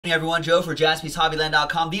Hey everyone, Joe for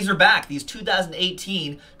JaspysHobbyland.com. These are back. These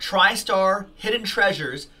 2018 TriStar Hidden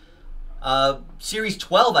Treasures Series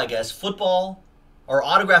 12, I guess, football or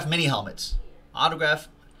autograph mini helmets. Autograph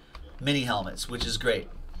mini helmets, which is great.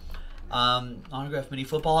 Autograph mini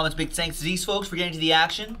football helmets. Big thanks to these folks for getting to the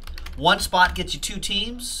action. One spot gets you two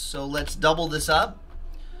teams, so let's double this up.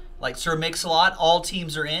 Like Sir Mix-a-Lot, all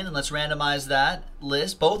teams are in, and let's randomize that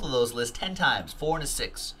list, both of those lists, 10 times, 4 and a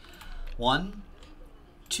 6. 1,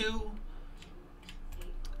 2,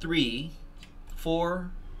 3,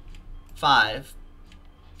 4, 5,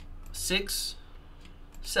 6,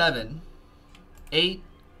 7, 8,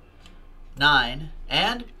 9,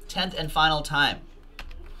 and 10th and final time.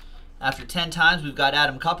 After 10 times, we've got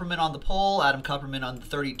Adam Kupperman on the pole, Adam Kupperman on the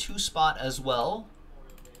 32 spot as well.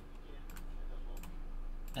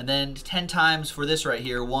 And then 10 times for this right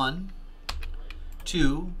here. 1,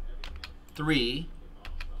 2, 3,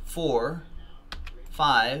 4,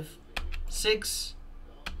 5, 6,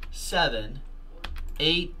 7,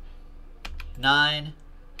 8, 9,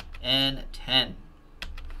 and 10.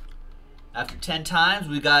 After 10 times,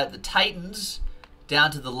 we got the Titans down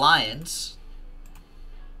to the Lions.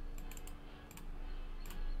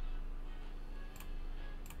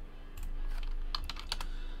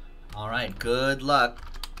 All right, good luck.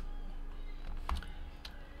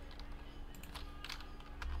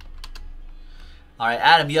 All right,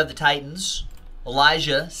 Adam, you have the Titans.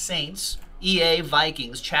 Elijah, Saints. EA,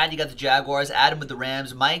 Vikings. Chad, you got the Jaguars. Adam with the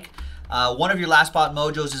Rams. Mike, one of your last spot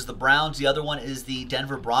mojos is the Browns. The other one is the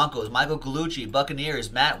Denver Broncos. Michael Galucci,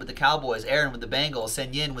 Buccaneers. Matt with the Cowboys. Aaron with the Bengals.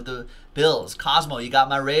 Senyin with the Bills. Cosmo, you got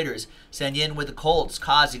my Raiders. Senyin with the Colts.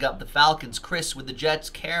 Kaz, you got the Falcons. Chris with the Jets.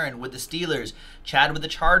 Karen with the Steelers. Chad with the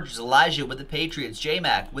Chargers. Elijah with the Patriots.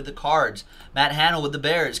 J-Mac with the Cards. Matt Hannell with the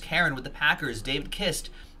Bears. Karen with the Packers. David Kist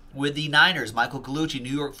with the Niners. Michael Galucci,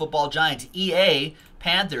 New York Football Giants. EA,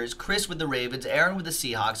 Panthers. Chris with the Ravens. Aaron with the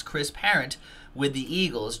Seahawks. Chris Parent with the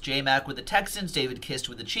Eagles. J-Mac with the Texans. David Kist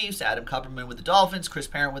with the Chiefs. Adam Kupperman with the Dolphins. Chris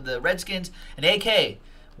Parent with the Redskins. And AK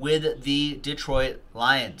with the Detroit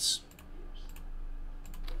Lions.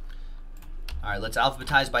 All right, let's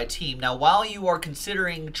alphabetize by team. Now, while you are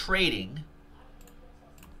considering trading,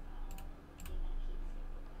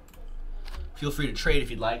 feel free to trade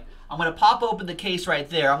if you'd like. I'm going to pop open the case right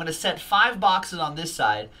there. I'm going to set 5 boxes on this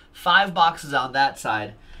side, 5 boxes on that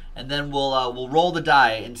side, and then we'll roll the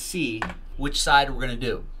die and see which side we're going to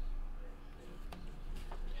do.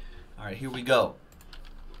 All right, here we go.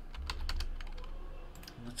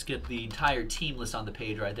 Let's get the entire team list on the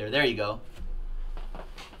page right there. There you go.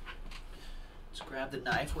 Let's grab the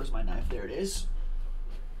knife. Where's my knife? There it is.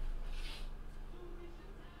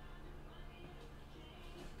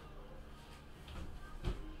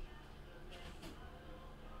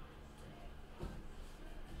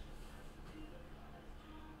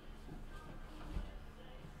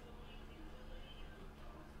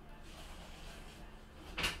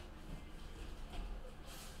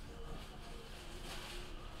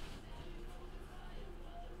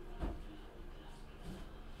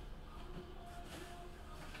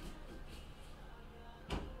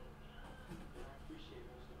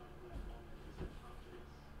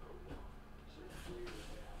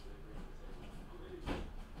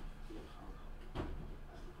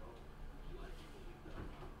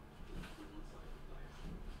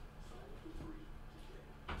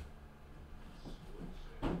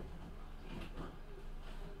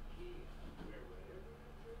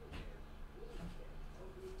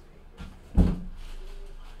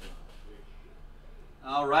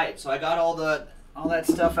 All right, so I got all that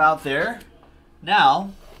stuff out there.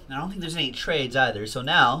 Now, I don't think there's any trades either. So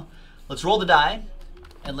now, let's roll the die,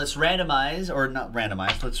 and let's randomize, or not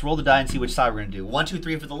randomize. Let's roll the die and see which side we're gonna do. 1, 2,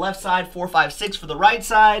 3 for the left side, 4, 5, 6 for the right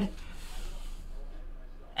side,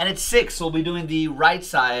 and it's 6. So we'll be doing the right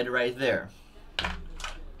side right there.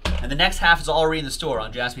 And the next half is already in the store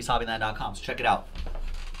on JaspysHobbyland.com. So check it out.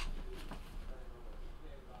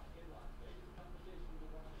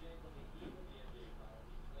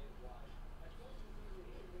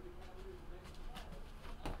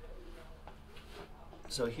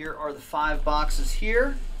 So here are the 5 boxes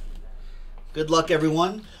here. Good luck,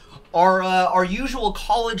 everyone. Our usual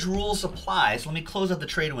college rules apply. So let me close out the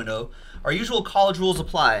trade window. Our usual college rules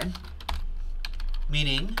apply,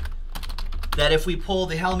 meaning that if we pull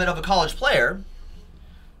the helmet of a college player,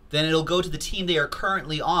 then it'll go to the team they are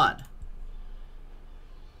currently on.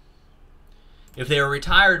 If they're a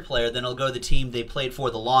retired player, then it'll go to the team they played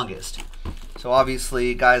for the longest. So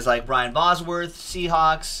obviously, guys like Brian Bosworth,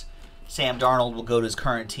 Seahawks, Sam Darnold will go to his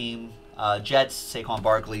current team. Jets, Saquon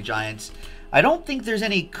Barkley, Giants. I don't think there's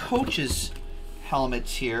any coaches'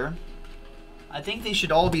 helmets here. I think they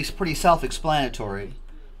should all be pretty self-explanatory.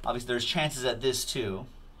 Obviously, there's chances at this too.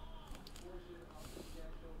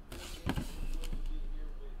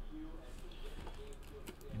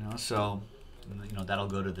 You know, so that'll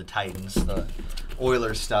go to the Titans, the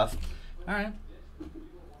Oilers stuff. All right.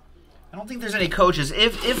 I don't think there's any coaches.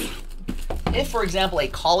 If for example a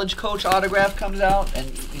college coach autograph comes out and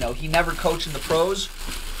he never coached in the pros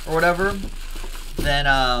or whatever, then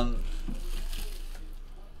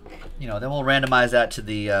then we'll randomize that to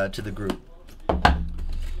the group.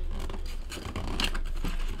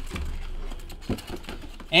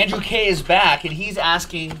 Andrew K is back and he's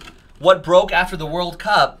asking what broke after the World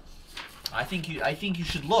Cup. I think you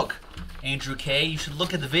should look, Andrew K. You should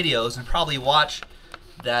look at the videos and probably watch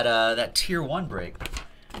that Tier 1 break.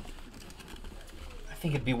 I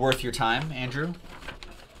think it'd be worth your time, Andrew.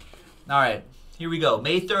 All right, here we go.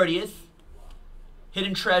 May 30th,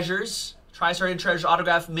 Hidden Treasures, TriStar Hidden Treasures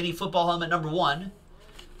autograph mini football helmet number 1.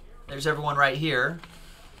 There's everyone right here.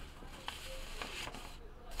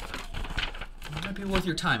 It might be worth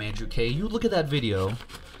your time, Andrew K. You look at that video.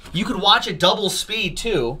 You could watch it double speed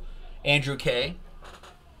too, Andrew K.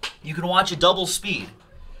 You can watch it double speed.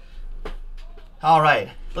 All right,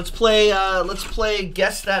 let's play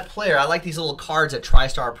Guess That Player. I like these little cards that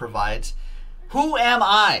TriStar provides. Who am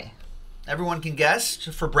I? Everyone can guess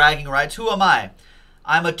for bragging rights. Who am I?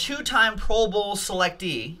 I'm a 2-time Pro Bowl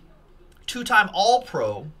selectee, 2-time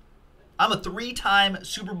All-Pro. I'm a 3-time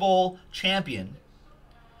Super Bowl champion,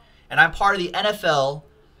 and I'm part of the NFL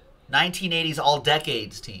 1980s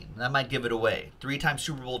All-Decades team. That might give it away. 3-time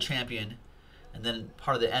Super Bowl champion, and then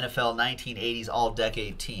part of the NFL 1980s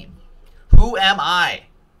All-Decade team. Who am I?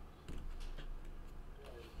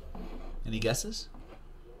 Any guesses?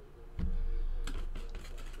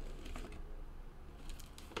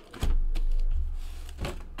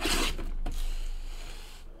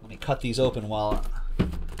 Let me cut these open while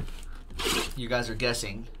you guys are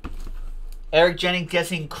guessing. Eric Jennings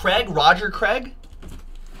guessing Craig, Roger Craig.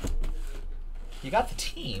 You got the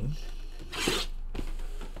team.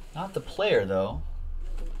 Not the player, though.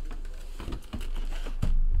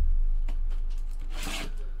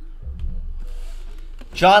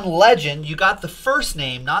 John Legend, you got the first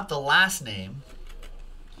name, not the last name.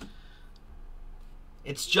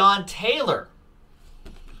 It's John Taylor.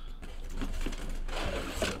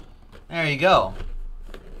 There you go.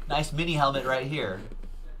 Nice mini helmet right here.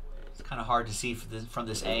 It's kind of hard to see from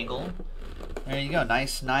this angle. There you go.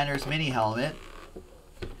 Nice Niners mini helmet.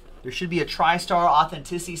 There should be a TriStar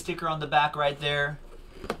Authenticity sticker on the back right there.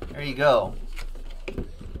 There you go.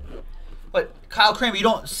 But Kyle Kramer,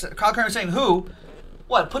 Kyle Kramer's saying who?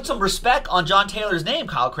 What? Put some respect on John Taylor's name,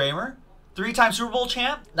 Kyle Kramer. 3-time Super Bowl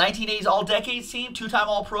champ, 1980s All-Decades team, 2-time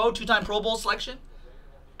All-Pro, 2-time Pro Bowl selection.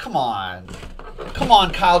 Come on. Come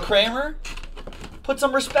on, Kyle Kramer. Put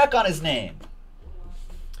some respect on his name.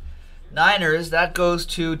 Niners, that goes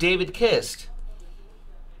to David Kist.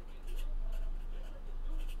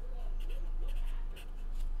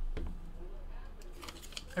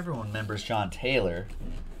 Everyone remembers John Taylor.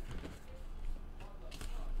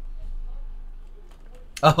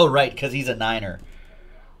 Oh, right, because he's a Niner.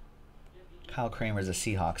 Kyle Kramer's a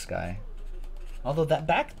Seahawks guy. Although that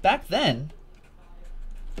back then,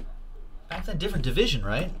 different division,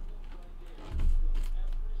 right?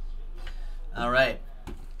 All right.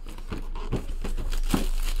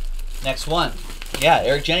 Next one. Yeah,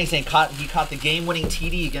 Eric Jennings saying he caught the game-winning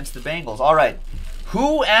TD against the Bengals. All right.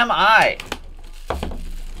 Who am I?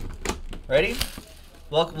 Ready?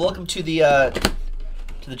 Welcome to the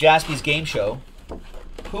Jaspys game show.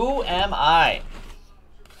 Who am I?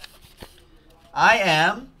 I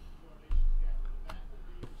am.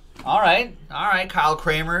 All right, Kyle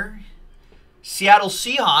Kramer. Seattle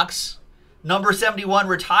Seahawks, number 71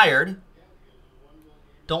 retired.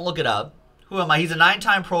 Don't look it up. Who am I? He's a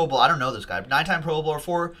 9-time Pro Bowl. I don't know this guy. 9-time Pro Bowler,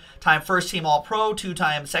 4-time first-team All-Pro,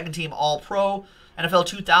 2-time second-team All-Pro, NFL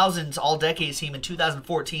 2000s All-Decades team, and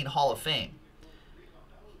 2014 Hall of Fame.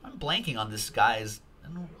 I'm blanking on this guy's.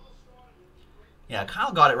 Yeah,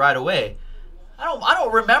 Kyle got it right away. I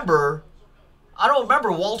don't remember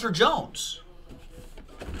Walter Jones.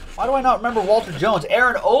 Why do I not remember Walter Jones?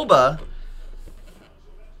 Aaron Oba.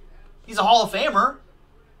 He's a Hall of Famer.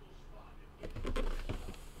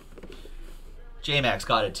 J-Max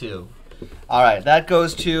got it too. All right, that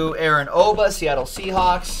goes to Aaron Oba, Seattle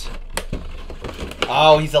Seahawks.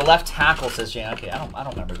 Oh, he's a left tackle, says Jan. Okay, I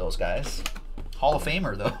don't remember those guys. Hall of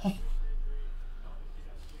Famer though.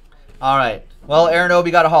 All right. Well, Aaron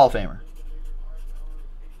Obi got a Hall of Famer.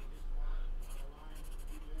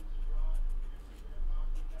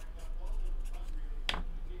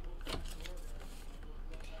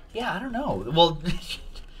 Yeah, I don't know. Well,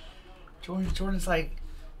 Jordan's like,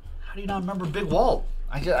 how do you not remember Big Walt?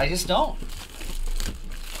 I just don't.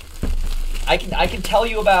 I can tell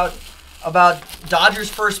you about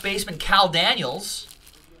Dodgers first baseman Cal Daniels.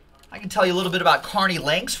 I can tell you a little bit about Carney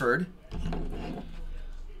Langsford.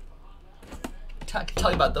 I can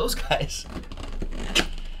tell you about those guys.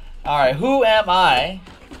 All right, who am I?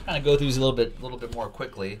 Kind of go through these a little bit more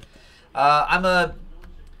quickly. I'm a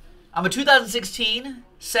 2016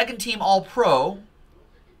 second team All-Pro.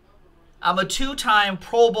 I'm a two-time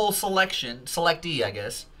Pro Bowl selectee, I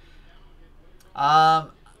guess.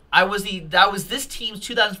 That was this team's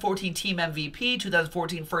 2014 team MVP,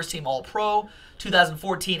 2014 first team All-Pro,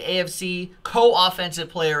 2014 AFC Co-Offensive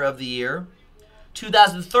Player of the Year,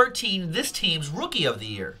 2013 this team's Rookie of the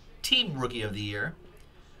Year, Team Rookie of the Year.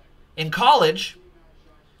 In college,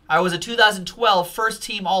 I was a 2012 first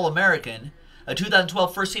team All-American, a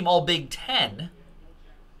 2012 first team All-Big Ten,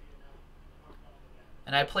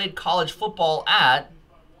 and I played college football at,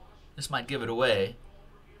 this might give it away,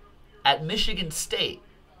 at Michigan State.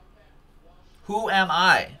 Who am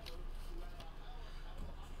I?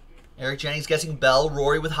 Eric Jennings guessing Bell,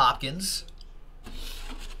 Rory with Hopkins.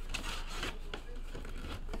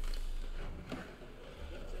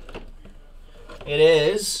 It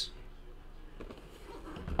is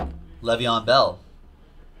Le'Veon Bell.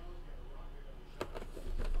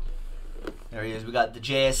 There he is. We got the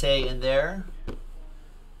JSA in there.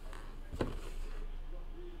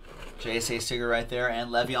 JSA sticker right there, and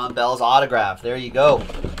Le'Veon Bell's autograph. There you go.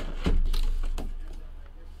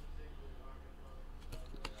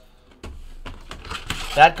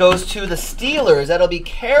 That goes to the Steelers. That'll be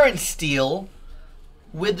Karen Steele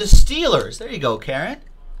with the Steelers. There you go, Karen.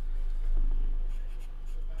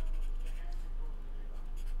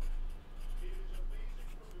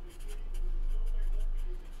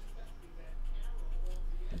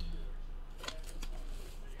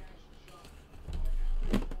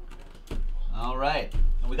 All right.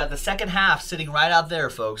 And we got the second half sitting right out there,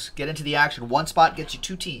 folks. Get into the action. One spot gets you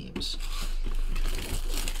two teams.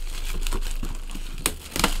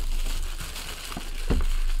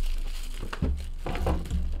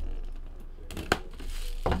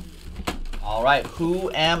 All right,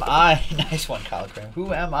 who am I? Nice one, Kyle Cram.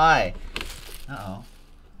 Who am I? Uh-oh.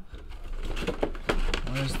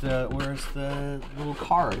 Where's the little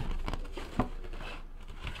card? Oh,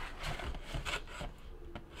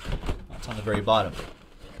 it's on the very bottom.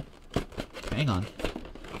 Hang on.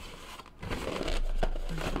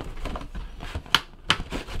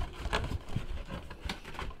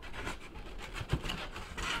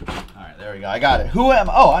 All right, there we go. I got it. Who am?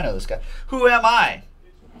 Oh, I know this guy. Who am I?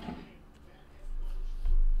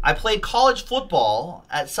 I played college football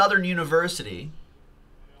at Southern University.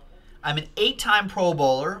 I'm an 8-time Pro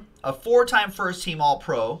Bowler, a 4-time first-team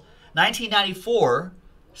All-Pro, 1994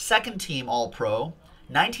 second-team All-Pro,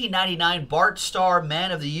 1999 Bart Starr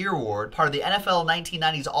Man of the Year Award, part of the NFL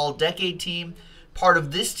 1990s All-Decade Team, part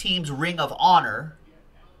of this team's Ring of Honor,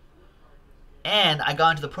 and I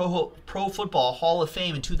got into the Pro Football Hall of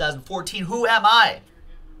Fame in 2014. Who am I?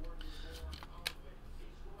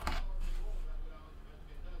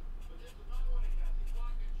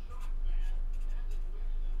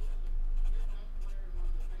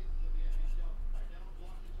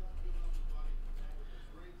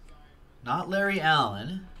 Not Larry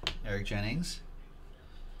Allen, Eric Jennings.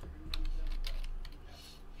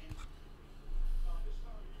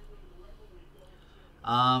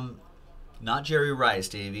 Not Jerry Rice,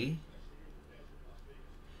 Davey.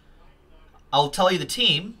 I'll tell you the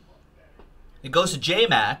team. It goes to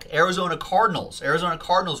J-Mac, Arizona Cardinals. Arizona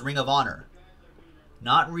Cardinals Ring of Honor.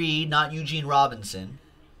 Not Reed, not Eugene Robinson.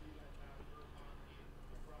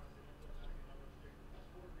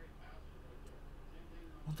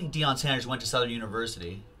 I don't think Deion Sanders went to Southern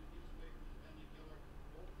University.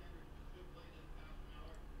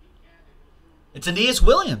 It's Aeneas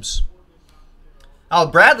Williams. Oh,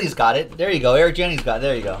 Bradley's got it. There you go. Eric Jennings got it.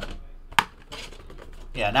 There you go.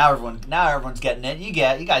 Yeah, now everyone's getting it. You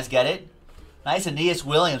guys get it. Nice Aeneas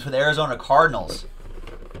Williams for the Arizona Cardinals.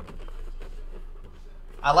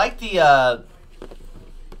 I like the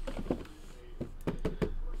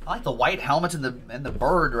white helmets and the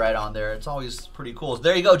bird right on there. It's always pretty cool. So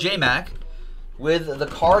there you go, J-Mac with the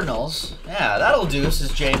Cardinals. Yeah, that'll do,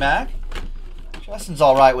 says J-Mac. Justin's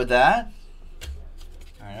all right with that.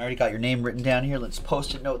 All right, I already got your name written down here. Let's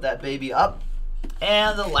post-it note that baby up.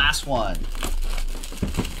 And the last one.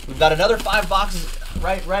 We've got another 5 boxes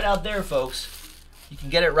right out there, folks. You can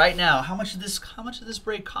get it right now. How much did this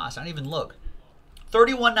break cost? I don't even look.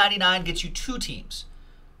 $31.99 gets you 2 teams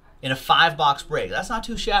in a 5-box break. That's not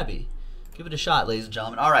too shabby. Give it a shot, ladies and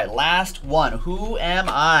gentlemen. All right, last one. Who am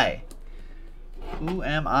I? Who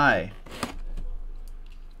am I?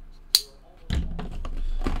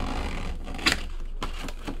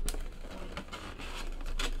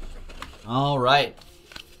 All right.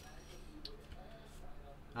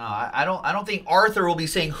 I don't think Arthur will be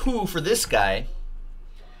saying who for this guy.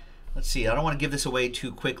 Let's see. I don't want to give this away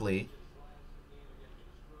too quickly.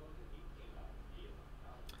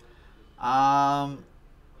 All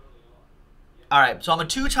right. So I'm a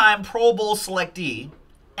 2-time Pro Bowl selectee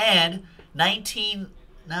and 19.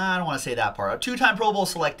 Nah, I don't want to say that part. A 2-time Pro Bowl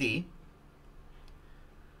selectee.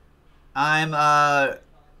 I'm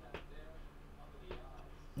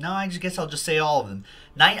No, I guess I'll just say all of them.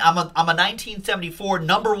 I'm a 1974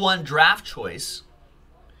 #1 draft choice.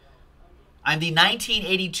 I'm the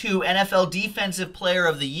 1982 NFL Defensive Player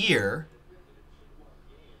of the Year.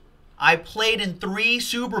 I played in 3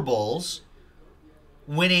 Super Bowls,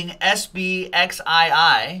 winning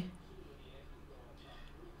SBXII.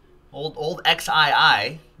 Old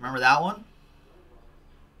XII. Remember that one?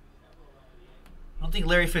 I don't think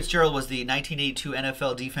Larry Fitzgerald was the 1982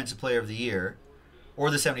 NFL Defensive Player of the Year or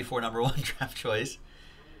the 74 #1 draft choice.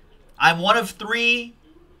 I'm one of 3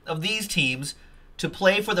 of these teams to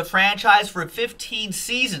play for the franchise for 15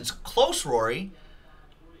 seasons. Close, Rory.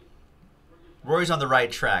 Rory's on the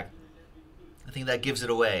right track. I think that gives it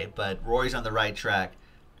away, but Rory's on the right track.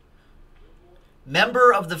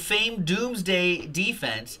 Member of the famed Doomsday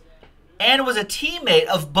Defense and was a teammate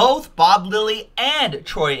of both Bob Lilly and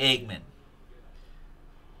Troy Aikman.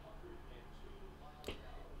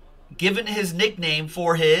 Given his nickname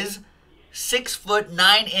for his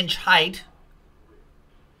 6'9" height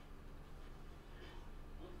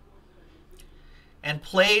and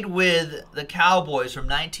played with the Cowboys from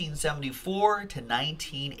 1974 to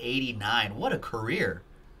 1989. What a career.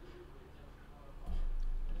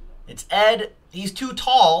 It's Ed. He's too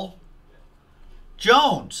tall.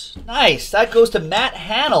 Jones. Nice. That goes to Matt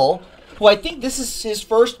Hannell, who I think this is his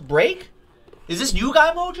first break. Is this new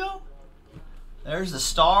guy mojo? There's the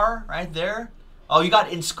star right there. Oh, you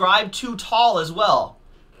got inscribed too tall as well.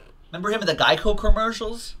 Remember him in the Geico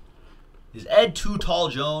commercials? Is Ed too tall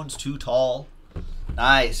Jones too tall?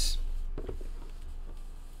 Nice.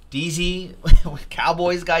 DZ,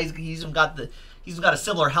 Cowboys guy, he's even got a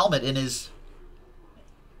similar helmet in his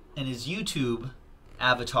YouTube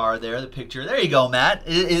avatar there, the picture. There you go, Matt.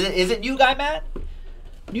 Is it new guy, Matt?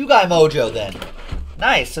 New guy mojo then.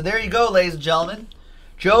 Nice. So there you go, ladies and gentlemen.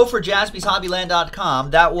 Joe for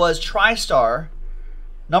JaspysHobbyland.com. That was TriStar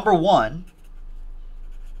 #1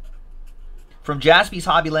 from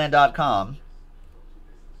JaspysHobbyland.com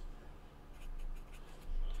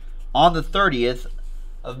on the 30th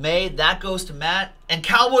of May. That goes to Matt. And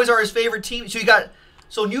Cowboys are his favorite team.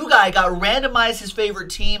 So new guy got randomized his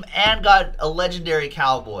favorite team and got a legendary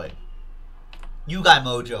Cowboy. New guy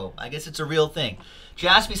mojo. I guess it's a real thing.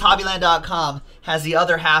 JaspysHobbyland.com has the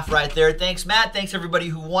other half right there. Thanks, Matt. Thanks, everybody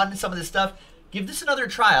who won some of this stuff. Give this another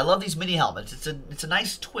try. I love these mini helmets. It's a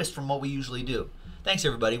nice twist from what we usually do. Thanks,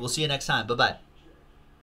 everybody. We'll see you next time. Bye-bye.